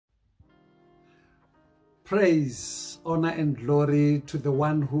Praise, honor, and glory to the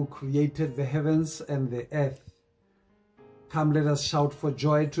one who created the heavens and the earth. Come, let us shout for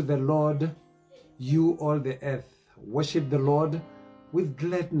joy to the Lord, you all the earth. Worship the Lord with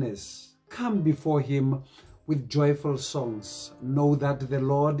gladness. Come before him with joyful songs. Know that the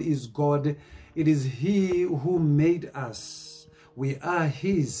Lord is God. It is he who made us. We are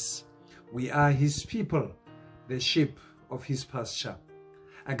his. We are his people, the sheep of his pasture.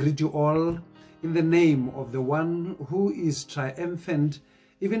 I greet you all in the name of the one who is triumphant,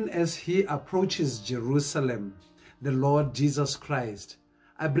 even as he approaches Jerusalem, the Lord Jesus Christ.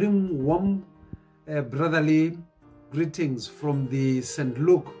 I bring warm brotherly greetings from the St.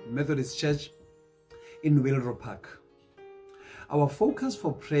 Luke Methodist Church in Willow Park. Our focus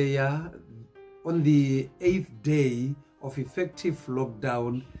for prayer on the 8th day of effective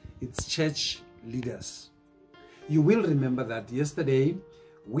lockdown is church leaders. You will remember that yesterday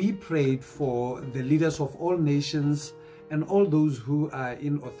we prayed for the leaders of all nations and all those who are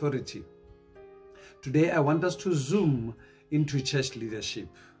in authority. Today I want us to zoom into church leadership.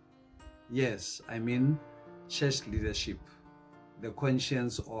 Yes, I mean church leadership, the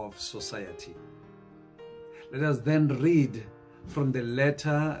conscience of society. Let us then read from the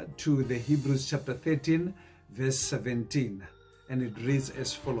letter to the Hebrews chapter 13 verse 17, and it reads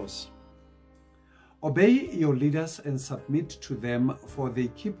as follows. Obey your leaders and submit to them, for they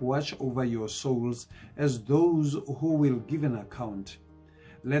keep watch over your souls as those who will give an account.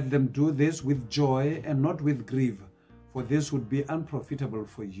 Let them do this with joy and not with grief, for this would be unprofitable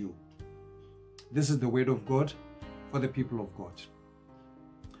for you. This is the word of God for the people of God.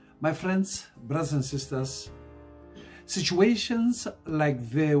 My friends, brothers and sisters, situations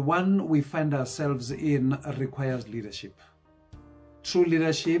like the one we find ourselves in requires leadership. True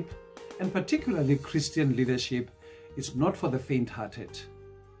leadership, and particularly Christian leadership, is not for the faint-hearted.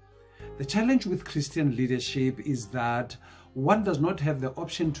 The challenge with Christian leadership is that one does not have the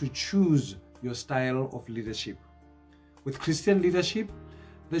option to choose your style of leadership. With Christian leadership,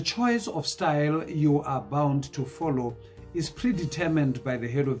 the choice of style you are bound to follow is predetermined by the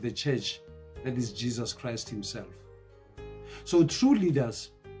head of the church, that is Jesus Christ himself. So true leaders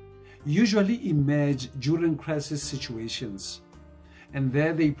usually emerge during crisis situations, and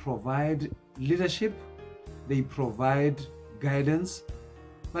there they provide leadership, they provide guidance,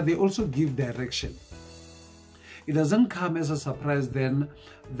 but they also give direction. It doesn't come as a surprise then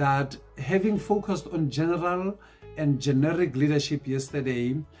that having focused on general and generic leadership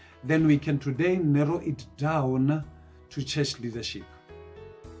yesterday, then we can today narrow it down to church leadership.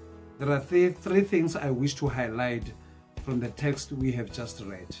 There are three things I wish to highlight from the text we have just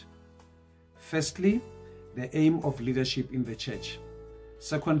read. Firstly, the aim of leadership in the church.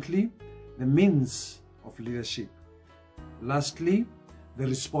 Secondly, the means of leadership. Lastly, the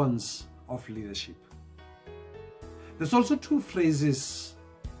response of leadership. There's also two phrases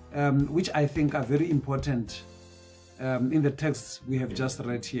which I think are very important in the texts we have just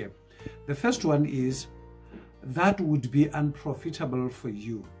read here. The first one is, that would be unprofitable for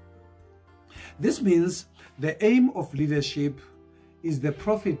you. This means the aim of leadership is the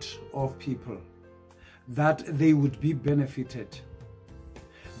profit of people, that they would be benefited.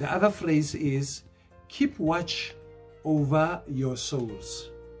 The other phrase is, keep watch over your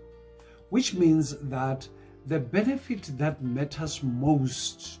souls, which means that the benefit that matters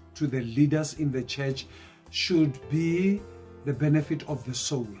most to the leaders in the church should be the benefit of the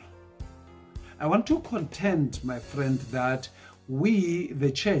soul. I want to contend, my friend, that we,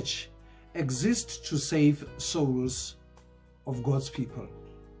 the church, exist to save souls of God's people.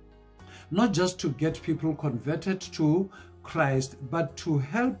 Not just to get people converted to Christ, but to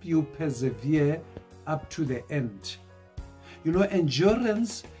help you persevere up to the end. You know,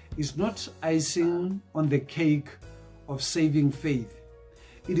 endurance is not icing on the cake of saving faith.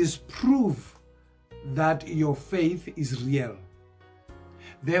 It is proof that your faith is real.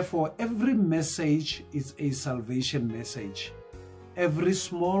 Therefore, every message is a salvation message. Every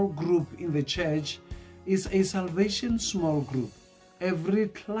small group in the church is a salvation small group. Every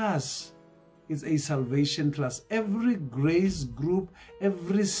class is a salvation class. Every grace group,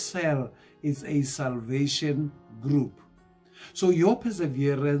 every cell is a salvation group. So your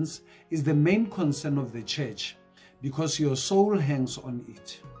perseverance is the main concern of the church because your soul hangs on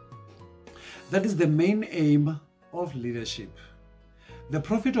it. That is the main aim of leadership. The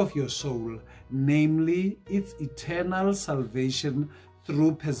profit of your soul, namely its eternal salvation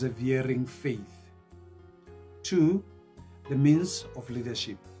through persevering faith. 2, the means of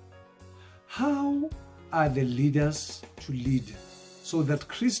leadership. How are the leaders to lead so that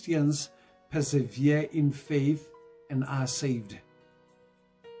Christians persevere in faith and are saved?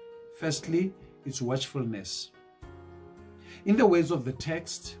 Firstly, it's watchfulness. In the words of the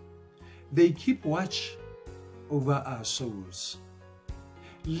text, they keep watch over our souls.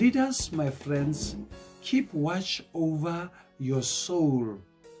 Leaders, my friends, keep watch over your soul,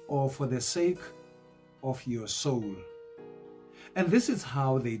 or for the sake of your soul. And this is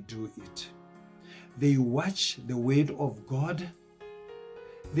how they do it. They watch the word of God.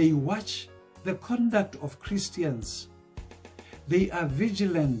 They watch the conduct of Christians. They are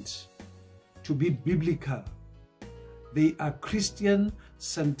vigilant to be biblical. They are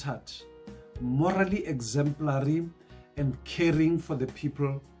Christian-centered, morally exemplary, and caring for the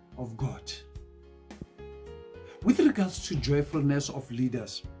people of God. With regards to joyfulness of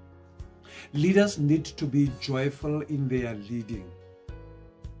leaders, leaders need to be joyful in their leading.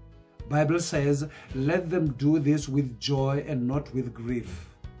 Bible says, let them do this with joy and not with grief,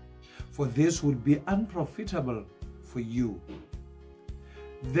 for this would be unprofitable for you.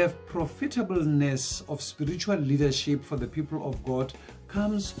 The profitableness of spiritual leadership for the people of God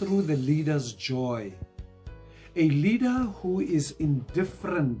comes through the leader's joy. A leader who is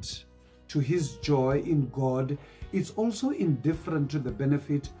indifferent to his joy in God is also indifferent to the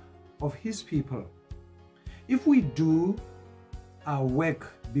benefit of his people. If we do our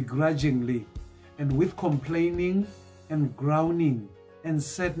work begrudgingly and with complaining and groaning and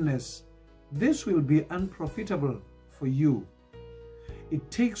sadness, this will be unprofitable for you. It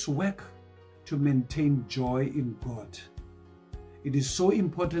takes work to maintain joy in God. It is so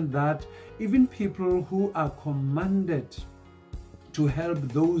important that even people who are commanded to help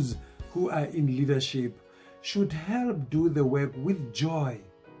those who are in leadership should help do the work with joy.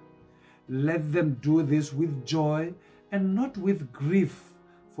 Let them do this with joy and not with grief,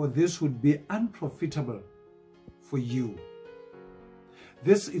 for this would be unprofitable for you.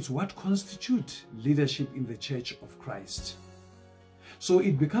 This is what constitutes leadership in the Church of Christ. So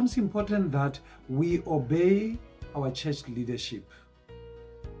it becomes important that we obey our church leadership.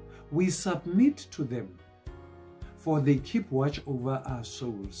 We submit to them, for they keep watch over our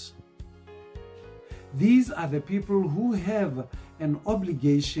souls. These are the people who have an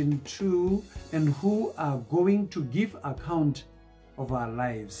obligation to and who are going to give account of our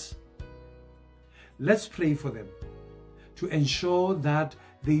lives. Let's pray for them to ensure that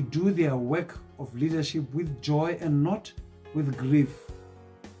they do their work of leadership with joy and not with grief.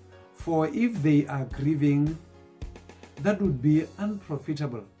 For if they are grieving, that would be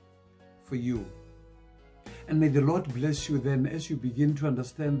unprofitable for you. And may the Lord bless you then as you begin to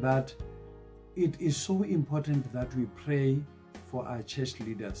understand that it is so important that we pray for our church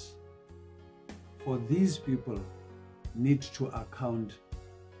leaders. For these people need to account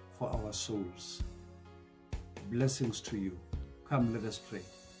for our souls. Blessings to you. Come, let us pray.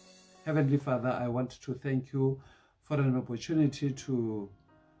 Heavenly Father, I want to thank you for an opportunity to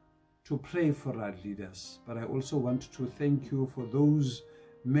pray for our leaders. But I also want to thank you for those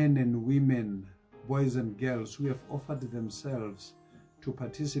men and women, boys and girls who have offered themselves to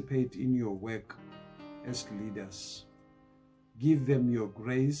participate in your work as leaders. Give them your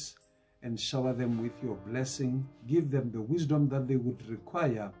grace and shower them with your blessing. Give them the wisdom that they would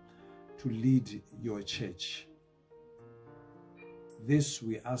require to lead your church. This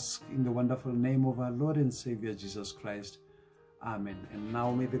we ask in the wonderful name of our Lord and Savior Jesus Christ. Amen. And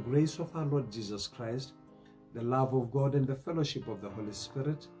now may the grace of our Lord Jesus Christ, the love of God, and the fellowship of the Holy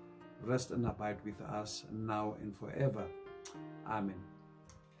Spirit rest and abide with us now and forever. Amen.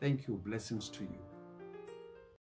 Thank you. Blessings to you.